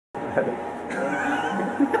better.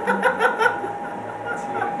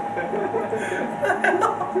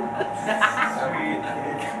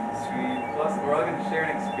 Sweet. Plus, we're all going to share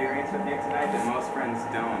an experience with you tonight that most friends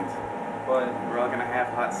don't. But we're all going to have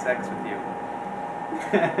hot sex with you.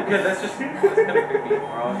 Yeah, that's just gonna be.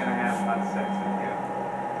 We're all going to have hot sex with you.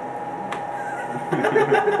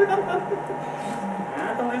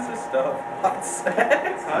 What is this stuff? Hot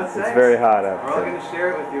sex? Hot sex? It's very hot We're all outside. going to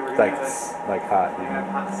share it with you. We're It's going like, to like hot. have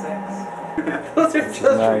hot sex. Those are just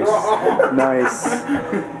Nice. wrong. Nice.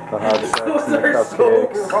 The hot sex Those and the are so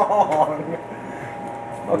cupcakes. wrong.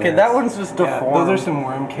 Okay, Yes. that one's just Yeah, deformed. those are some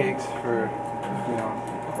worm cakes for, you know,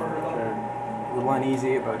 for a little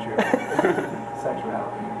uneasy about your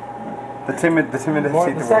sexuality. The timid The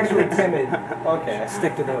Teeto sexually ones. timid. Okay, I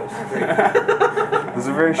stick to those. Great. Those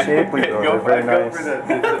are very shapely though. They're very nice.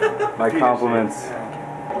 My compliments.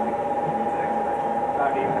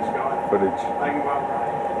 Footage.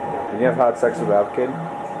 Can you have hot sex with AppleKid?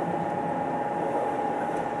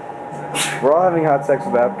 We're all having hot sex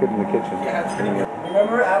with AppleKid in the kitchen.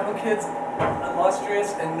 Remember AppleKid's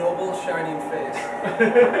illustrious and noble shining face.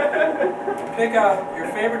 Pick out your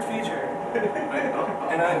favorite feature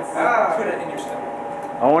and I put it in your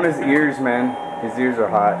stomach. I want his ears, man. His ears are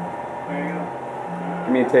hot. There you go.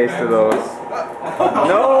 Give me a taste of those.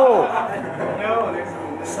 No! No, there's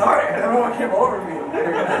some. Sorry, I don't know what came over me.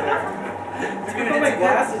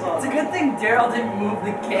 It's a good thing Daryl didn't move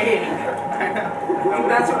the cake.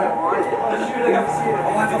 That's what I wanted. Oh, shoot, I got to see it.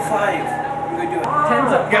 Oh, I have a 5.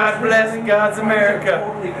 God bless God's America.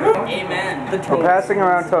 Amen. We're passing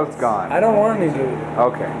around till it's gone. I don't want to do it.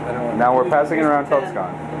 Okay. Now we're passing it around till it's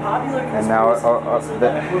gone. And now,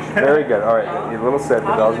 very good. All right, a little sip. It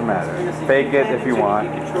doesn't matter. Fake it if you want.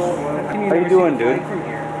 How you doing, dude?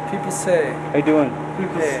 People say. How you doing?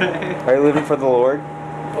 Are you living for the Lord?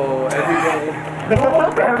 Oh, every day.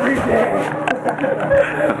 Every day.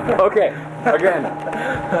 Okay. Again.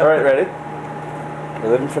 All right. Ready?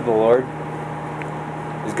 You're living for the Lord.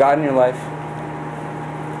 Is God in your life?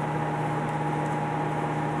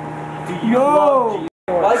 Yo!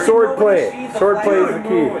 Swordplay. Swordplay is the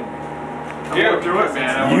key. Yeah, do it,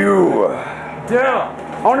 man. You. Down!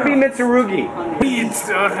 I want to be Mitsurugi. It's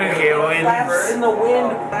in the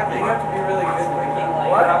wind. You have to be really good.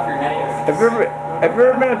 What? Have you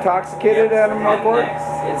ever been intoxicated at a milk court?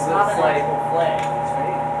 It's like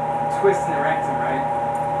twisting the rectum, right?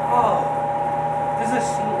 Oh. This is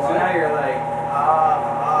So now you're like,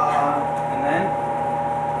 and then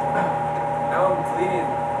now I'm bleeding.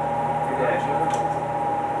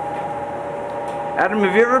 Adam,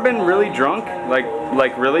 have you ever been really drunk?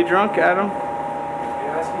 Like really drunk, Adam?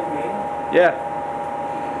 You're asking me? Yeah.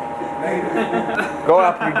 Go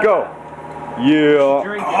after go. Yeah.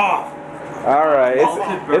 drink it. All right.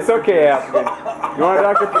 It's okay, African. You want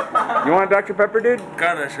a Dr. Pepper, dude?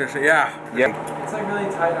 Yeah. Yeah. It's like really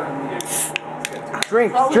tight on me.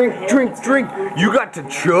 Drink. You got to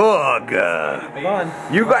chug. Come on.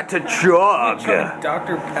 You got to chug.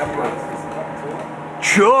 Dr. Pepper.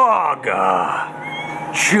 Chug.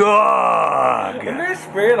 Chug. You're gonna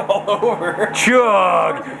spray it all over.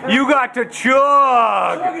 Chug. You got to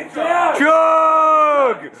chug.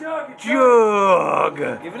 Chug. Chug.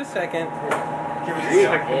 Give it a second.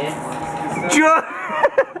 Chug.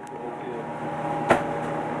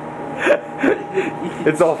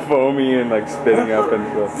 It's all foamy and like spitting up and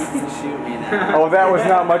stuff. Shoot me now. Oh, that was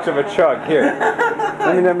not much of a chug. Here,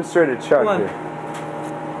 let me demonstrate a chug here.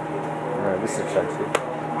 Alright, this is a chug. See?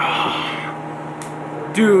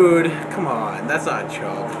 Dude, come on. That's not a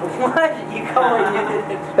chug. What? You going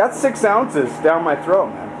in? That's 6 ounces down my throat,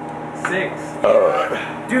 man. 6.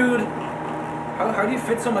 Dude, how do you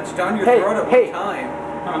fit so much down your Hey, throat at hey. one time?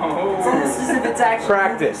 So this is if it's actually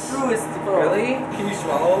Practice. through his throat. Really? Can you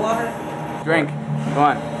swallow a lot? Drink. Come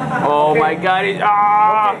on. Oh my God!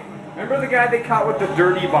 Remember the guy they caught with the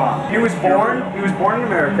dirty bomb? He was born in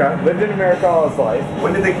America, lived in America all his life.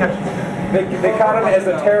 When did they catch him? They caught him as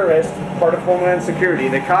a terrorist, part of Homeland Security.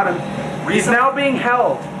 They caught him. He's now being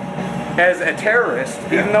held as a terrorist,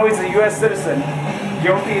 even though he's a U.S. citizen,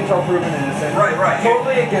 guilty until proven innocent. Right.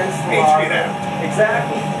 Totally against the law.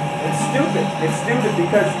 Exactly. It's stupid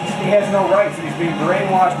because he has no rights. He's being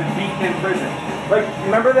brainwashed and beaten in prison. Like,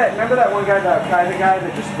 remember that one guy, that Al-Qaeda guy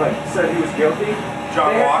that just like said he was guilty?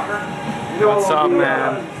 John Walker? What's up,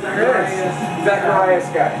 man? Zacharias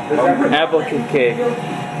guy. AppleKid cake.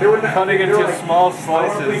 Cutting into small I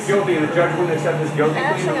want to plead slices. guilty, and the judge wouldn't accept his guilty plea.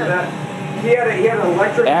 Remember that? He had an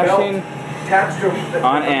electric belt attached to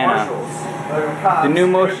on Anna. marshals. The new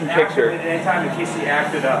motion picture. Anytime in case he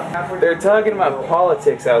acted up. They're talking about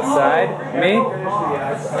politics outside. Me?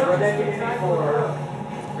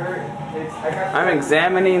 I'm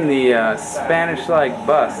examining the Spanish-like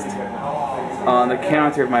bust on the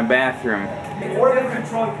counter of my bathroom. More than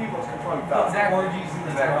controlling people, it's controlling thoughts. Exactly.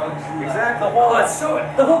 Exactly.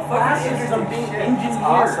 The whole classes are being engineered. It's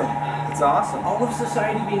awesome. It's awesome. All of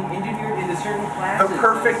society being engineered into certain classes. The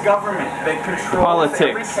perfect government that controls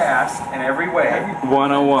every Politics. caste and every way.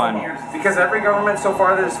 101. Because every government so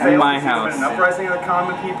far that has failed my has either house. been an uprising of the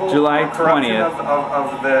common people, July or corruption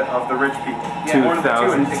 20th. of the rich people. Yeah, one of the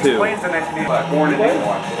two. It 2002. explains the 1980s. Born in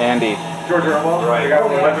England. Andy, George Orwell. Right.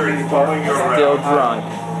 Whether he's following your still drunk.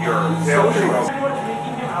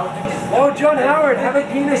 Oh, John Howard, have a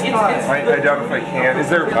penis pie. I doubt if I can. Is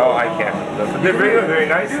there? Oh, I can't. They're very, very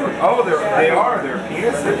nice. Oh, they're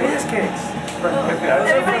penis. They're penis cakes.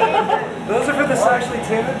 Those are for the sexually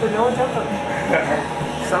timid, but no one took them.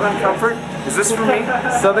 Southern Comfort? Is this for me?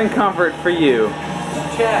 Southern Comfort for you.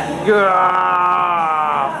 Chat.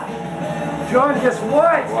 Gah! John, guess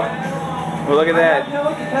what? Well, look at that.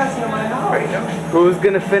 Who's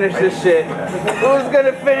gonna finish this shit? Who's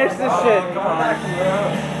gonna finish this shit?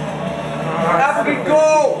 AppleKid,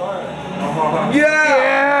 go!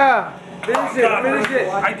 Yeah! Finish it, finish it.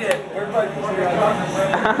 I did.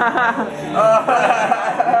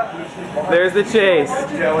 There's the chase.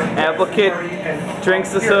 AppleKid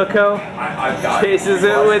drinks the SoCo, chases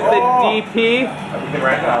it with the DP,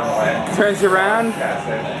 turns around,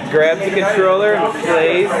 grabs the controller, and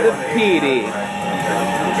plays the PD.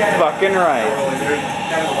 Fucking right.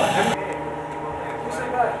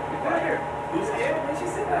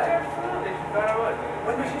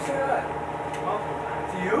 When did she say that?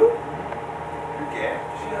 To you? You're gay.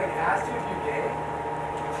 She like asked you if you're gay?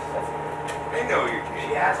 I know you're gay.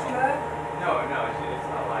 She asked you that? No, it's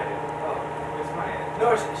not like it. Oh. It's my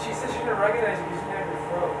No, she said she didn't recognize you because you didn't have your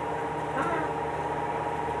throat.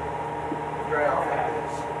 Dry off like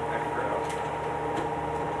this.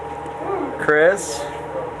 Chris, You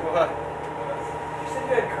said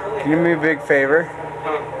you had curly can you do me a big favor?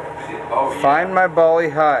 Oh, Find my Bali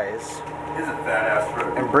highs He's a fat ass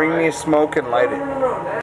fruit. and bring me a smoke and light it. No.